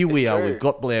 So here we are, we've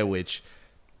got Blair Witch.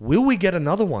 Will we get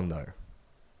another one, though?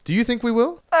 Do you think we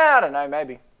will? I don't know,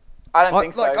 maybe. I don't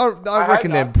think so. I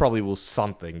reckon there probably will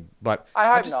something, but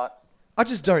I hope not. I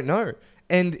just don't know.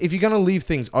 And if you're going to leave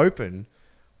things open,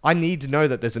 I need to know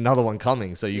that there's another one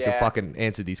coming so you can fucking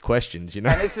answer these questions, you know?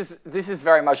 And this is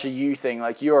very much a you thing.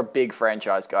 Like, you're a big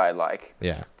franchise guy. Like,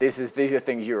 these are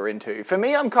things you're into. For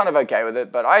me, I'm kind of okay with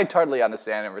it, but I totally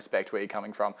understand and respect where you're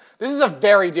coming from. This is a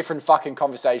very different fucking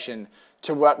conversation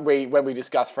to when we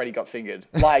discussed Freddy Got Fingered.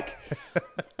 Like,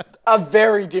 a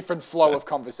very different flow of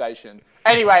conversation.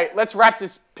 Anyway, let's wrap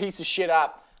this piece of shit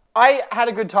up. I had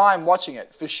a good time watching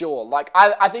it, for sure. Like,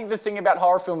 I think the thing about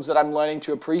horror films that I'm learning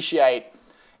to appreciate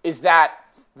is that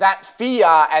fear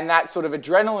and that sort of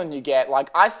adrenaline you get. Like,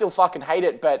 I still fucking hate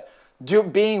it, but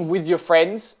being with your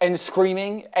friends and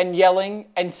screaming and yelling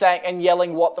and saying and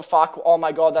yelling, what the fuck? Oh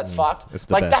my God, that's fucked. It's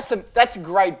the best. That's a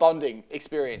great bonding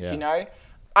experience, you know?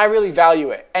 I really value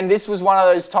it. And this was one of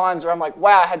those times where I'm like,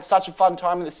 wow, I had such a fun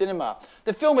time in the cinema.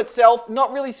 The film itself,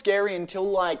 not really scary until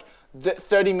like the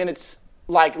 30 minutes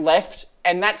like left,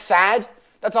 and that's sad.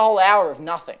 That's a whole hour of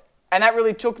nothing. And that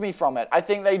really took me from it. I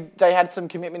think they had some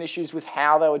commitment issues with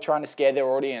how they were trying to scare their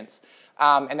audience,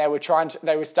 and they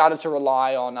were started to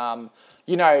rely on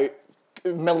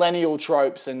millennial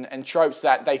tropes and tropes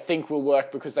that they think will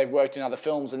work because they've worked in other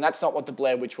films, and that's not what the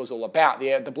Blair Witch was all about.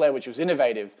 The Blair Witch was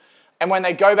innovative, and when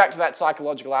they go back to that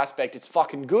psychological aspect, it's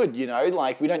fucking good. You know,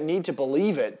 like, we don't need to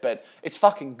believe it, but it's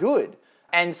fucking good.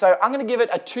 And so I'm going to give it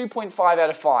a 2.5 out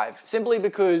of 5, simply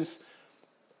because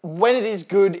when it is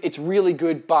good, it's really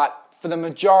good, but for the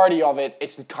majority of it,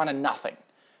 it's kind of nothing.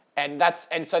 And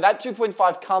so that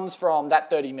 2.5 comes from that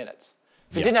 30 minutes.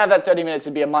 If it didn't have that 30 minutes,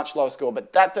 it'd be a much lower score,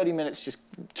 but that 30 minutes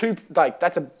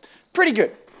that's a pretty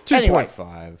good. 2.5.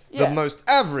 Anyway, The most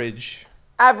average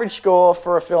score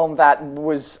for a film that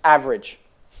was average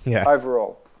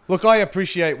overall. Look, I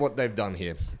appreciate what they've done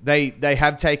here. They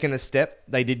have taken a step.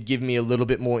 They did give me a little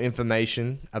bit more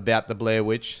information about the Blair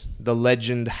Witch. The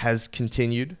legend has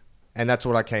continued, and that's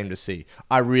what I came to see.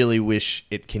 I really wish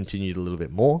it continued a little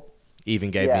bit more,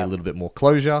 even gave me a little bit more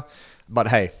closure. But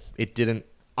hey, it didn't.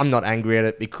 I'm not angry at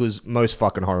it because most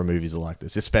fucking horror movies are like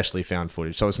this, especially found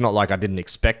footage. So it's not like I didn't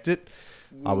expect it.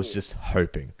 I was just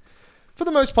hoping. For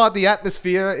the most part, the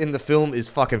atmosphere in the film is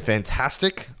fucking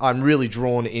fantastic. I'm really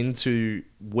drawn into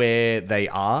where they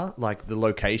are. Like, the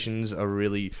locations are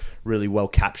really, really well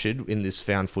captured in this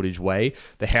found footage way.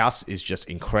 The house is just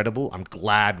incredible. I'm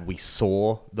glad we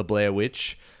saw the Blair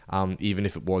Witch, even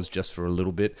if it was just for a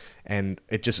little bit. And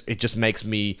it just makes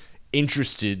me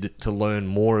interested to learn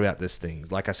more about this thing.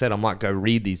 Like I said, I might go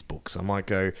read these books. I might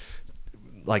go,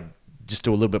 just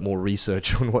do a little bit more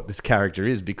research on what this character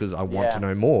is because I want to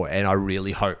know more, and I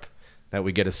really hope that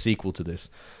we get a sequel to this.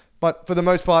 But for the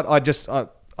most part, I just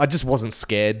wasn't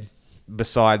scared.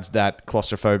 Besides that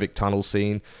claustrophobic tunnel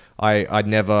scene, I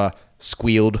never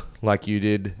squealed like you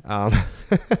did,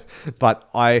 but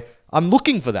I'm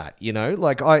looking for that. You know,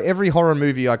 like every horror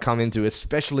movie I come into,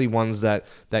 especially ones that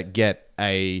get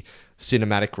a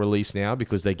cinematic release now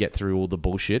because they get through all the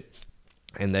bullshit.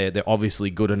 And they're obviously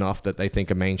good enough that they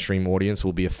think a mainstream audience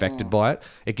will be affected by it.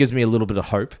 It gives me a little bit of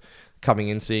hope coming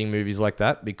in seeing movies like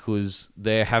that because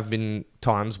there have been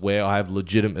times where I have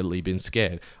legitimately been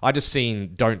scared. I just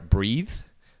seen Don't Breathe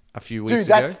a few weeks ago. Dude,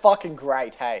 that's fucking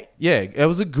great, hey? Yeah, it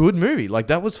was a good movie. Like,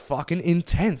 that was fucking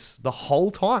intense the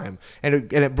whole time.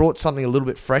 And it brought something a little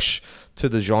bit fresh to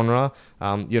the genre.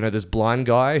 This blind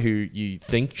guy who you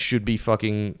think should be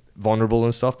fucking vulnerable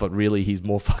and stuff, but really he's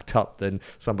more fucked up than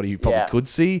somebody who probably could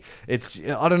see. I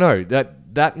don't know,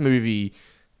 that movie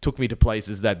took me to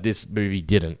places that this movie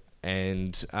didn't.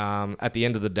 And at the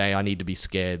end of the day, I need to be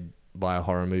scared by a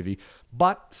horror movie.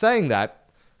 But saying that,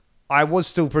 I was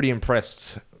still pretty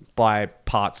impressed by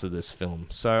parts of this film.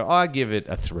 So I give it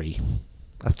a 3.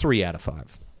 A 3 out of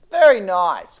 5. Very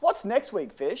nice. What's next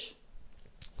week, Fish?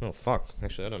 Oh, fuck.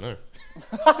 Actually, I don't know.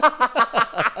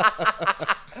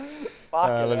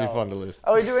 Let me find the list.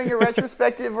 Are we doing a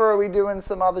retrospective or are we doing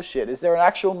some other shit? Is there an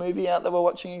actual movie out that we're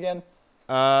watching again?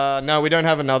 No, we don't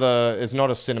have another. It's not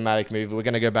a cinematic movie. We're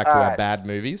going to go back to our bad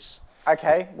movies.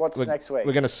 Okay, what's next week?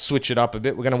 We're going to switch it up a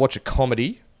bit. We're going to watch a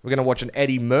comedy. We're going to watch an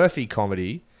Eddie Murphy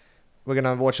comedy. We're going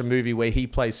to watch a movie where he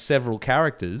plays several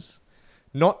characters.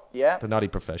 Not The Nutty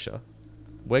Professor.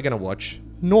 We're going to watch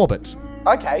Norbit.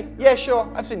 Okay, yeah,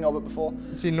 sure. I've seen Norbit before.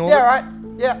 Seen Norbit? Yeah, right.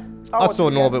 Yeah. I saw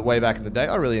Norbit way back in the day.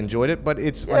 I really enjoyed it, but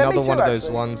it's another one of those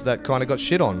ones that kind of got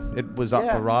shit on. It was up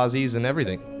for Razzies and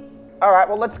everything. All right,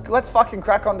 well, let's fucking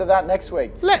crack onto that next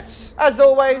week. Let's. As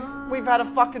always, we've had a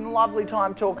fucking lovely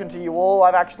time talking to you all.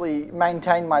 I've actually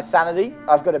maintained my sanity.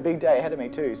 I've got a big day ahead of me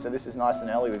too, so this is nice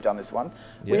and early we've done this one.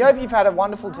 Yeah. We hope you've had a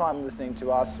wonderful time listening to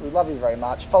us. We love you very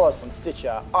much. Follow us on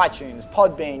Stitcher, iTunes,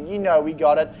 Podbean. You know we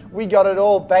got it. We got it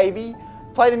all, baby.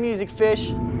 Play the music,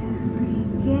 Fish.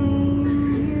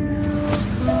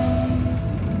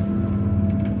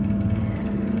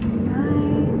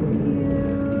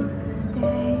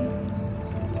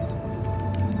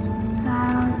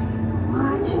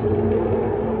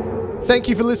 Thank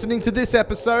you for listening to this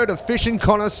episode of Fish and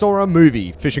Connoisseur a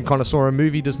Movie. Fish and Connoisseur a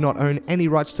Movie does not own any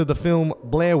rights to the film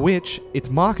Blair Witch, its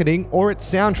marketing, or its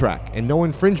soundtrack, and no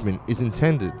infringement is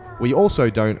intended. We also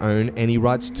don't own any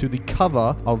rights to the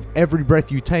cover of Every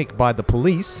Breath You Take by The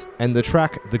Police, and the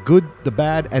track The Good, The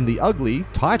Bad, and The Ugly,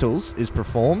 Titles, is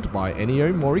performed by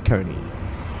Ennio Morricone.